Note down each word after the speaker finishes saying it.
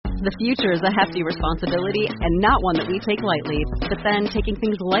The future is a hefty responsibility and not one that we take lightly. But then, taking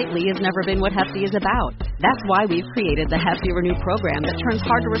things lightly has never been what Hefty is about. That's why we've created the Hefty Renew program that turns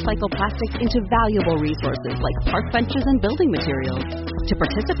hard-to-recycle plastics into valuable resources like park benches and building materials. To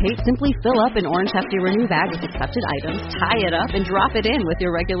participate, simply fill up an orange Hefty Renew bag with accepted items, tie it up, and drop it in with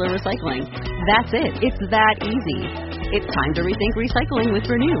your regular recycling. That's it. It's that easy. It's time to rethink recycling with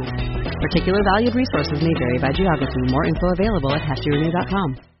Renew. Particular valued resources may vary by geography. More info available at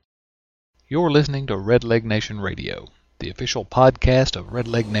heftyrenew.com. You're listening to Redleg Nation Radio, the official podcast of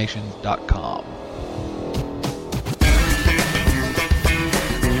redlegnation.com.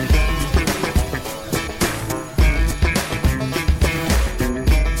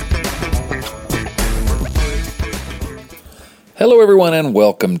 Hello everyone and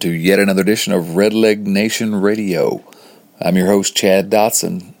welcome to yet another edition of Redleg Nation Radio. I'm your host Chad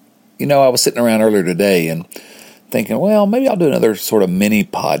Dotson. You know, I was sitting around earlier today and thinking, well, maybe I'll do another sort of mini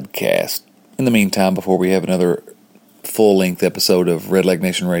podcast. In the meantime, before we have another full-length episode of Redleg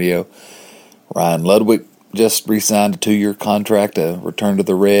Nation Radio, Ryan Ludwig just re-signed a 2-year contract to return to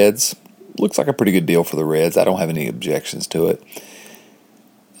the Reds. Looks like a pretty good deal for the Reds. I don't have any objections to it.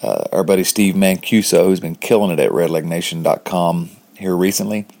 Our buddy Steve Mancuso, who's been killing it at redlegnation.com here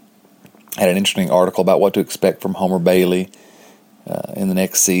recently, had an interesting article about what to expect from Homer Bailey in the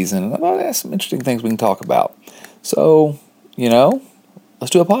next season. And I thought that's some interesting things we can talk about. So, you know, let's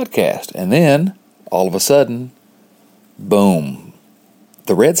do a podcast. And then, all of a sudden, boom,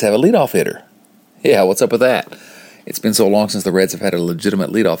 the Reds have a leadoff hitter. Yeah, what's up with that? It's been so long since the Reds have had a legitimate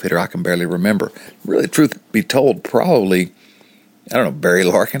leadoff hitter, I can barely remember. Really, truth be told, probably, I don't know, Barry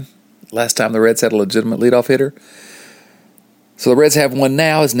Larkin, last time the Reds had a legitimate leadoff hitter. So the Reds have one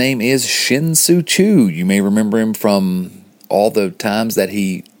now. His name is Shin-Soo Choo. You may remember him from all the times that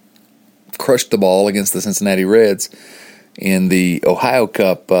he crushed the ball against the Cincinnati Reds in the Ohio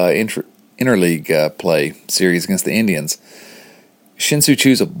Cup interleague play series against the Indians. Shin-Soo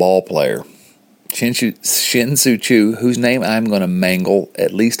Choo's a ball player. Shin-Soo Choo, whose name I'm going to mangle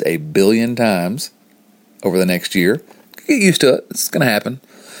at least 1 billion times over the next year. Get used to it. It's going to happen.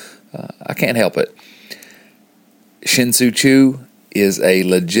 I can't help it. Shin-Soo Choo is a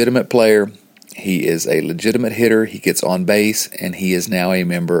legitimate player. He is a legitimate hitter. He gets on base, and he is now a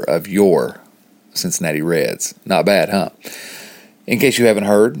member of your Cincinnati Reds. Not bad, huh? In case you haven't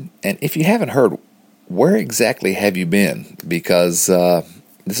heard, and if you haven't heard, where exactly have you been? Because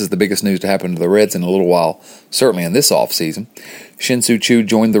this is the biggest news to happen to the Reds in a little while, certainly in this offseason. Shin-Soo Choo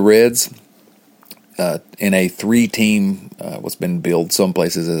joined the Reds in a 3-team, what's been billed some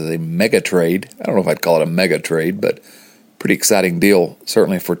places as a mega trade. I don't know if I'd call it a mega trade, but pretty exciting deal,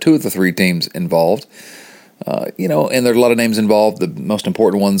 certainly for 2 of the 3 teams involved. And there are a lot of names involved. The most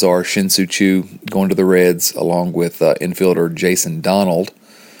important ones are Shin-Soo Choo going to the Reds, along with infielder Jason Donald,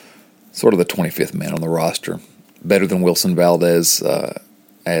 sort of the 25th man on the roster. Better than Wilson Valdez,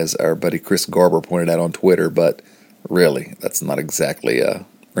 as our buddy Chris Garber pointed out on Twitter, but really, that's not exactly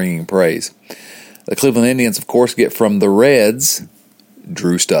ringing praise. The Cleveland Indians, of course, get from the Reds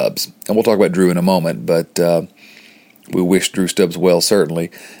Drew Stubbs. And we'll talk about Drew in a moment, but we wish Drew Stubbs well,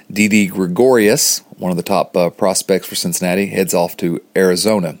 certainly. Didi Gregorius, one of the top prospects for Cincinnati, heads off to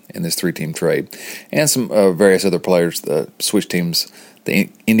Arizona in this 3-team trade. And some various other players, switch teams. The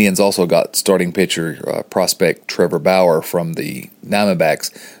Indians also got starting pitcher prospect Trevor Bauer from the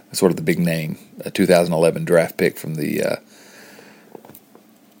Diamondbacks, sort of the big name, a 2011 draft pick from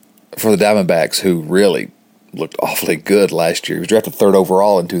for the Diamondbacks, who really looked awfully good last year. He was drafted 3rd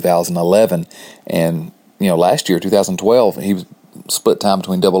overall in 2011, and last year, 2012, he was split time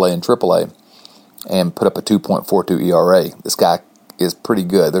between AA and AAA, and put up a 2.42 ERA. This guy is pretty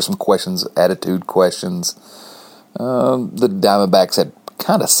good. There's some questions, attitude questions. The Diamondbacks had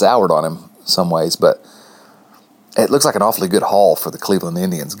kind of soured on him in some ways, but it looks like an awfully good haul for the Cleveland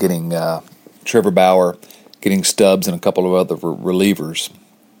Indians, getting Trevor Bauer, getting Stubbs, and a couple of other relievers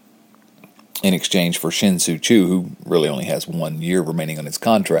in exchange for Shin-Soo Choo, who really only has 1 year remaining on his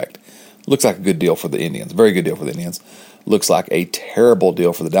contract. Looks like a good deal for the Indians. Very good deal for the Indians. Looks like a terrible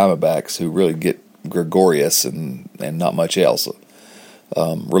deal for the Diamondbacks, who really get Gregorius and not much else.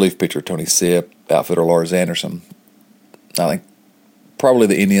 Relief pitcher Tony Sipp, outfielder Lars Anderson. I think probably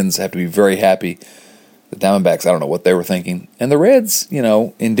the Indians have to be very happy. The Diamondbacks, I don't know what they were thinking. And the Reds,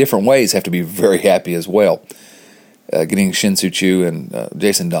 in different ways have to be very happy as well. Getting Shin-Soo Choo and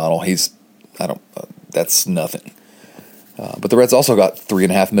Jason Donald, that's nothing. But the Reds also got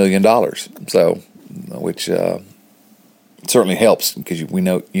 $3.5 million, so which certainly helps, because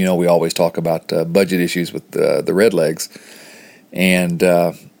we always talk about budget issues with the Redlegs, and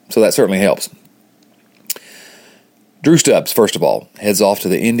so that certainly helps. Drew Stubbs, first of all, heads off to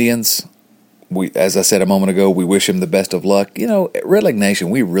the Indians. As I said a moment ago, we wish him the best of luck. At Red Leg Nation,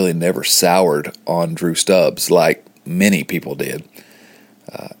 we really never soured on Drew Stubbs like many people did.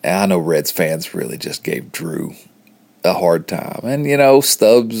 I know Reds fans really just gave Drew a hard time. And,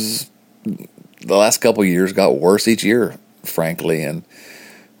 Stubbs, the last couple of years, got worse each year, frankly. And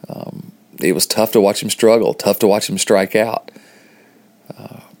it was tough to watch him struggle, tough to watch him strike out.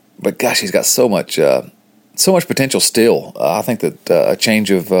 But, gosh, he's got so much potential still. I think that a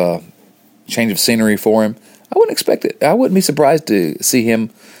change of scenery for him, I wouldn't expect it. I wouldn't be surprised to see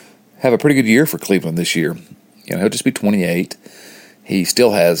him have a pretty good year for Cleveland this year. He'll just be 28. He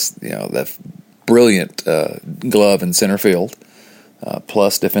still has, that brilliant glove in center field,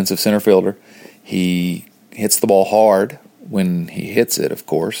 plus defensive center fielder. He hits the ball hard when he hits it, of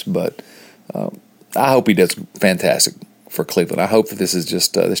course, but I hope he does fantastic for Cleveland. I hope that this is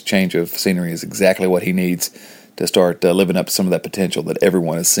just this change of scenery is exactly what he needs to start living up to some of that potential that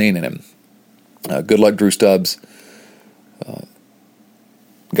everyone has seen in him. Good luck, Drew Stubbs.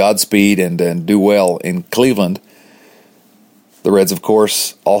 Godspeed and do well in Cleveland. The Reds, of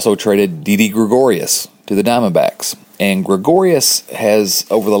course, also traded Didi Gregorius to the Diamondbacks. And Gregorius has,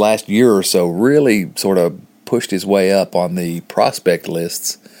 over the last year or so, really sort of pushed his way up on the prospect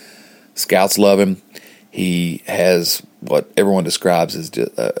lists. Scouts love him. He has what everyone describes as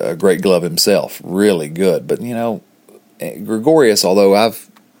just a great glove himself. Really good. But, Gregorius, although I've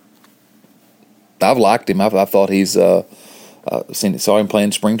liked him. I thought he's saw him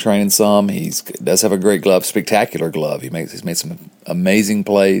playing spring training some. He does have a great glove, spectacular glove. He's made some amazing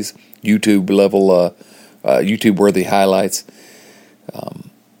plays, YouTube worthy highlights.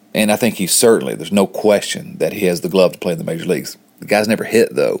 And I think there's no question that he has the glove to play in the major leagues. The guy's never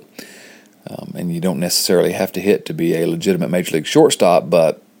hit though, and you don't necessarily have to hit to be a legitimate major league shortstop.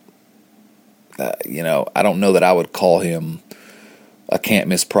 But I don't know that I would call him a can't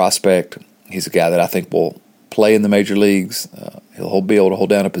miss prospect. He's a guy that I think will play in the major leagues. He'll be able to hold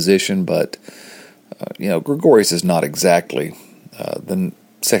down a position, but Gregorius is not exactly the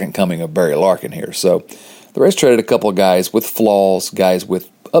second coming of Barry Larkin here. So the Reds traded a couple of guys with flaws, guys with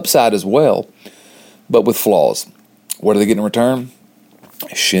upside as well, but with flaws. What do they get in return?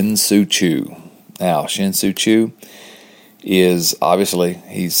 Shin-Soo Choo. Now, Shin-Soo Choo is obviously,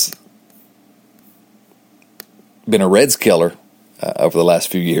 he's been a Reds killer over the last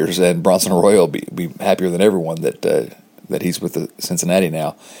few years, and Bronson Arroyo will be happier than everyone that he's with the Cincinnati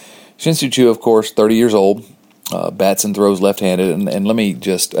now. Shin-Soo Choo, of course, 30 years old, bats and throws left-handed, and let me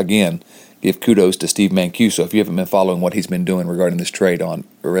just, again, give kudos to Steve Mancuso. If you haven't been following what he's been doing regarding this trade on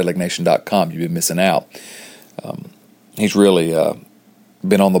RedLegNation.com, you've been missing out. He's really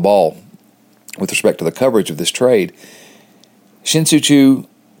been on the ball with respect to the coverage of this trade. Shin-Soo Choo,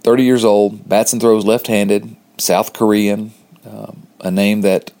 30 years old, bats and throws left-handed, South Korean, a name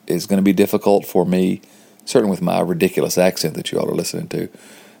that is going to be difficult for me, certainly with my ridiculous accent that you all are listening to.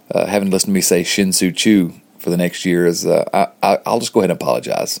 Having listened to me say Shin-Soo Choo for the next year is, I'll just go ahead and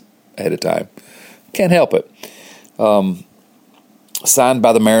apologize ahead of time. Can't help it. Signed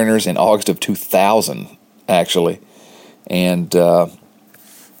by the Mariners in August of 2000, actually, and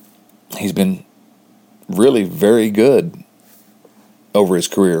he's been really very good over his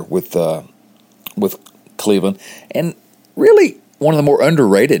career with Cleveland, and really one of the more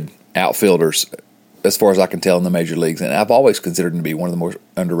underrated outfielders as far as I can tell in the major leagues. And I've always considered him to be one of the more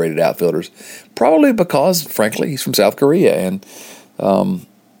underrated outfielders, probably because, frankly, he's from South Korea, and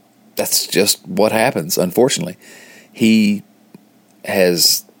that's just what happens, unfortunately. He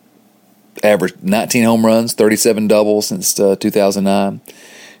has averaged 19 home runs, 37 doubles since 2009.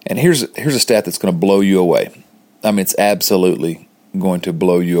 And here's a stat that's going to blow you away. I mean, it's absolutely going to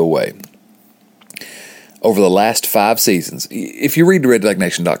blow you away. Over the last 5 seasons, if you read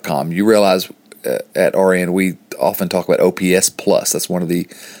RedLegNation.com, you realize at RN we often talk about OPS plus. That's one of the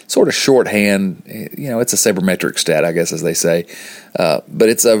sort of shorthand, it's a sabermetric stat, I guess, as they say. But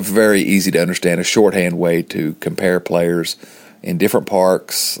it's a very easy to understand, a shorthand way to compare players in different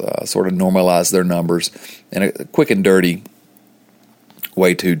parks, sort of normalize their numbers, and a quick and dirty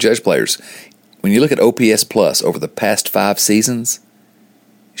way to judge players. When you look at OPS plus over the past 5 seasons,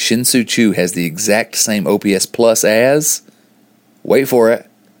 Shin-Soo Choo has the exact same OPS plus as, wait for it,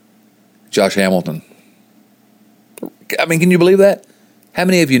 Josh Hamilton. I mean, can you believe that? How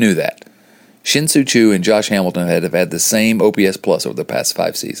many of you knew that? Shin-Soo Choo and Josh Hamilton have had the same OPS plus over the past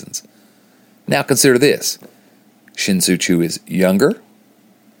 5 seasons. Now consider this. Shin-Soo Choo is younger.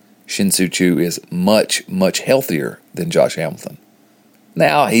 Shin-Soo Choo is much, much healthier than Josh Hamilton.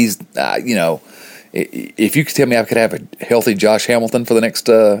 Now, he's, if you could tell me I could have a healthy Josh Hamilton for the next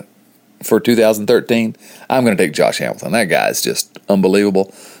for 2013, I'm going to take Josh Hamilton. That guy is just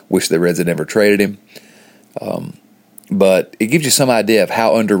unbelievable. Wish the Reds had never traded him. But it gives you some idea of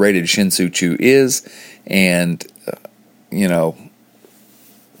how underrated Shin-Soo Choo is, and,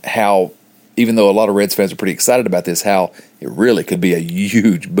 how, even though a lot of Reds fans are pretty excited about this, how it really could be a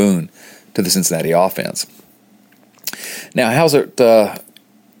huge boon to the Cincinnati offense. Now, how's it going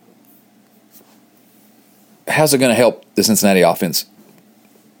to help the Cincinnati offense?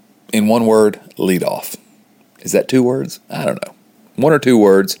 In one word, lead off. Is that 2 words? I don't know. 1 or 2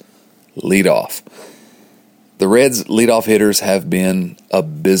 words, lead off. The Reds' leadoff hitters have been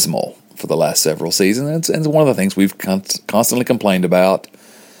abysmal for the last several seasons, and it's one of the things we've constantly complained about.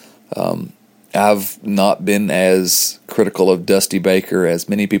 I've not been as critical of Dusty Baker as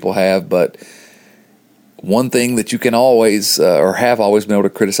many people have, but one thing that you can always, or have always been able to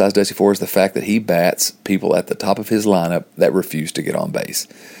criticize Dusty for, is the fact that he bats people at the top of his lineup that refuse to get on base.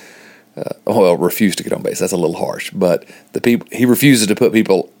 Refuse to get on base, that's a little harsh, but he refuses to put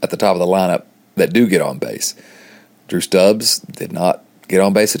people at the top of the lineup that do get on base. Drew Stubbs did not get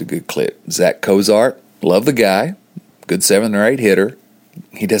on base at a good clip. Zach Cozart, love the guy, good 7 or 8 hitter.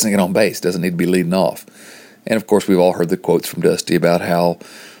 He doesn't get on base, doesn't need to be leading off. And of course, we've all heard the quotes from Dusty about how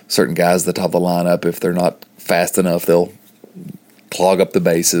certain guys at the top of the lineup, if they're not fast enough, they'll clog up the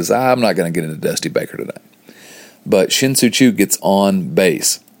bases. I'm not going to get into Dusty Baker today. But Shin-Soo Choo gets on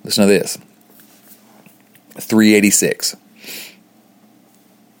base. Listen to this. 386.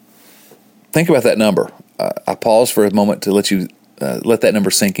 Think about that number. I pause for a moment to let that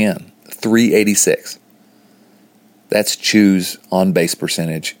number sink in. 386. That's Choo's on-base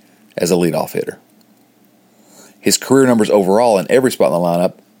percentage as a leadoff hitter. His career numbers overall in every spot in the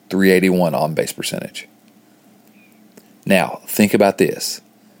lineup, 381 on-base percentage. Now, think about this.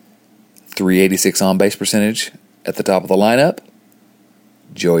 386 on-base percentage at the top of the lineup,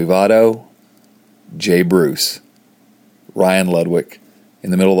 Joey Votto, Jay Bruce, Ryan Ludwig in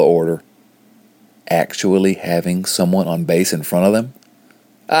the middle of the order, actually having someone on base in front of them?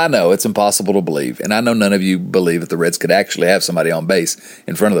 I know it's impossible to believe, and I know none of you believe that the Reds could actually have somebody on base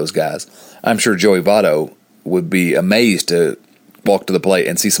in front of those guys. I'm sure Joey Votto would be amazed to walk to the plate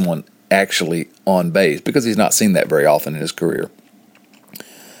and see someone actually on base, because he's not seen that very often in his career.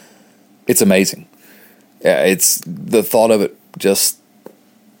 It's amazing. It's the thought of it just,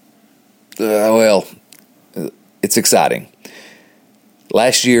 it's exciting.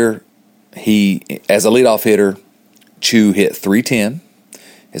 Last year, he, as a leadoff hitter, Choo hit .310.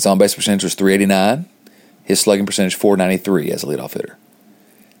 His on-base percentage was .389. His slugging percentage, .493 as a leadoff hitter.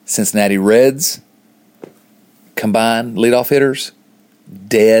 Cincinnati Reds, combined leadoff hitters,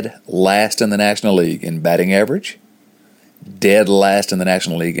 dead last in the National League in batting average, dead last in the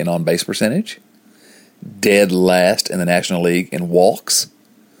National League in on-base percentage, dead last in the National League in walks,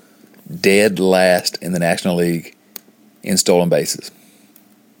 dead last in the National League in stolen bases.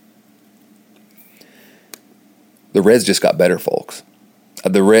 The Reds just got better, folks.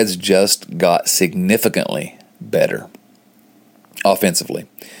 The Reds just got significantly better offensively.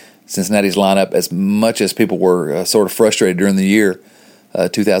 Cincinnati's lineup, as much as people were sort of frustrated during the year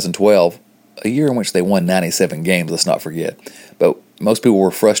 2012, a year in which they won 97 games, let's not forget. But most people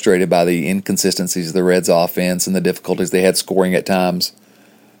were frustrated by the inconsistencies of the Reds' offense and the difficulties they had scoring at times.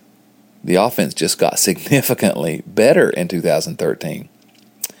 The offense just got significantly better in 2013.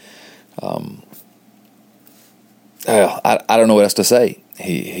 I don't know what else to say.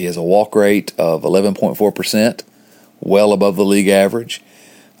 He has a walk rate of 11.4%, well above the league average.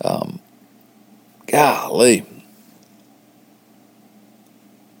 Golly.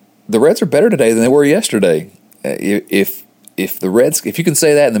 The Reds are better today than they were yesterday. If you can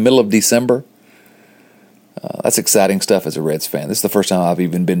say that in the middle of December, that's exciting stuff as a Reds fan. This is the first time I've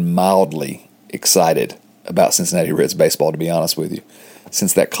even been mildly excited about Cincinnati Reds baseball, to be honest with you,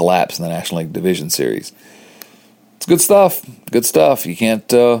 since that collapse in the National League Division Series. It's good stuff. Good stuff. You can't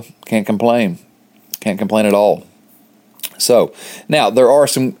complain. Can't complain at all. So, now there are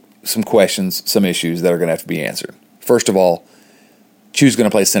some questions, some issues that are going to have to be answered. First of all, Choo's going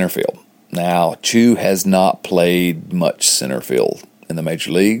to play center field. Now, Choo has not played much center field in the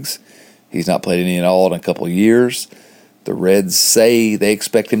major leagues. He's not played any at all in a couple of years. The Reds say they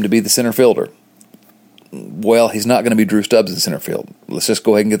expect him to be the center fielder. Well, he's not going to be Drew Stubbs in center field. Let's just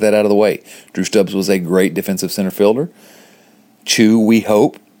go ahead and get that out of the way. Drew Stubbs was a great defensive center fielder. Choo, we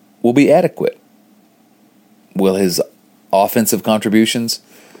hope, will be adequate. Will his offensive contributions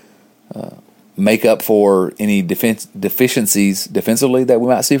make up for any deficiencies defensively that we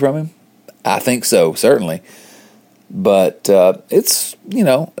might see from him? I think so, certainly. But it's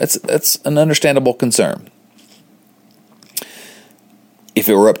an understandable concern. If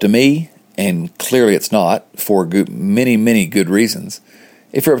it were up to me, and clearly it's not for many, many good reasons.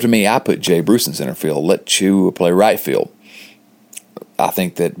 If you're up to me, I put Jay Bruce in center field. Let Chew play right field. I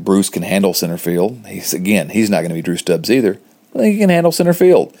think that Bruce can handle center field. He's not going to be Drew Stubbs either. I think he can handle center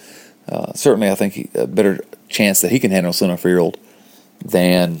field. Certainly, I think a better chance that he can handle center field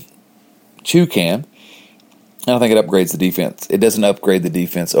than Chew can. And I think it upgrades the defense. It doesn't upgrade the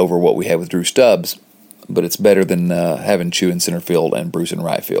defense over what we have with Drew Stubbs, but it's better than having Chew in center field and Bruce in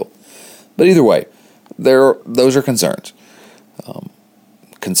right field. But either way, those are concerns.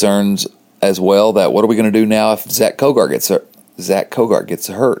 Concerns as well that what are we going to do now if Zach Kogart gets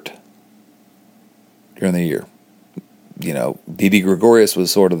hurt during the year? Didi Gregorius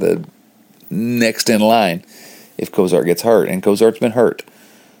was sort of the next in line if Kogart gets hurt, and Kogart's been hurt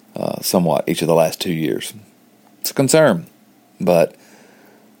somewhat each of the last 2 years. It's a concern, but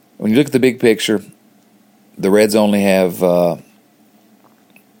when you look at the big picture, the Reds only have a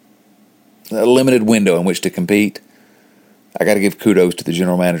limited window in which to compete. I got to give kudos to the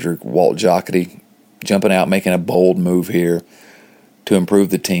general manager, Walt Jocketty, jumping out, making a bold move here to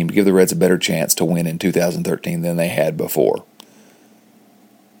improve the team, to give the Reds a better chance to win in 2013 than they had before.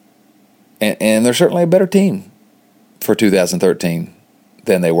 And they're certainly a better team for 2013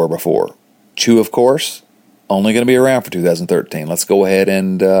 than they were before. Chew, of course, only going to be around for 2013. Let's go ahead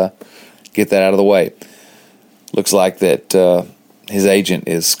and get that out of the way. Looks like that his agent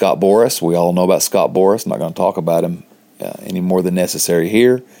is Scott Boras. We all know about Scott Boras. I'm not going to talk about him any more than necessary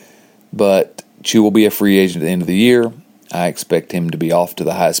here. But Chew will be a free agent at the end of the year. I expect him to be off to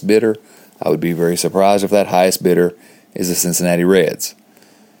the highest bidder. I would be very surprised if that highest bidder is the Cincinnati Reds.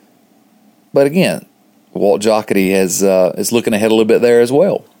 But again, Walt Jocketty is looking ahead a little bit there as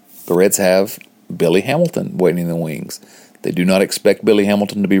well. The Reds have Billy Hamilton waiting in the wings. They do not expect Billy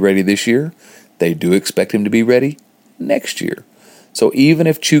Hamilton to be ready this year. They do expect him to be ready next year. So even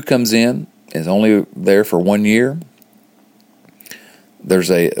if Chew comes in, is only there for 1 year, there's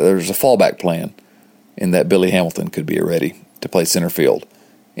a fallback plan in that Billy Hamilton could be ready to play center field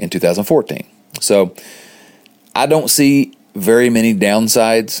in 2014. So I don't see very many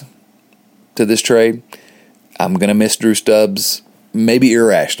downsides to this trade. I'm going to miss Drew Stubbs, maybe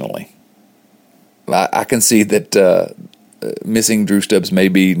irrationally. I can see that missing Drew Stubbs may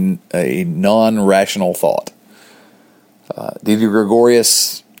be a non-rational thought. Didi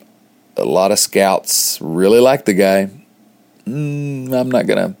Gregorius, a lot of scouts really like the guy. I'm not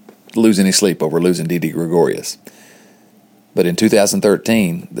going to lose any sleep over losing Didi Gregorius. But in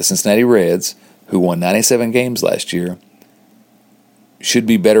 2013, the Cincinnati Reds, who won 97 games last year, should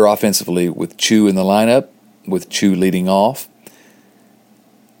be better offensively with Chew in the lineup, with Chew leading off.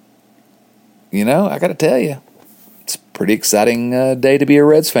 I got to tell you, it's a pretty exciting day to be a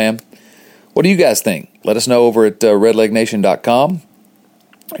Reds fan. What do you guys think? Let us know over at redlegnation.com.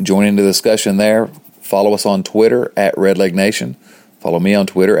 Join in the discussion there. Follow us on Twitter at redlegnation. Follow me on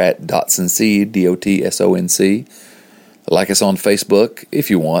Twitter at Dotsonc, Dotsonc. Like us on Facebook if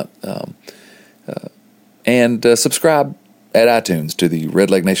you want. And subscribe at iTunes to the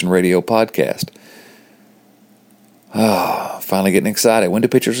Red Leg Nation Radio podcast. Finally getting excited. When do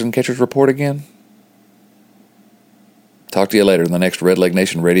pitchers and catchers report again? Talk to you later in the next Red Leg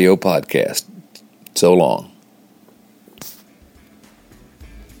Nation Radio podcast. So long.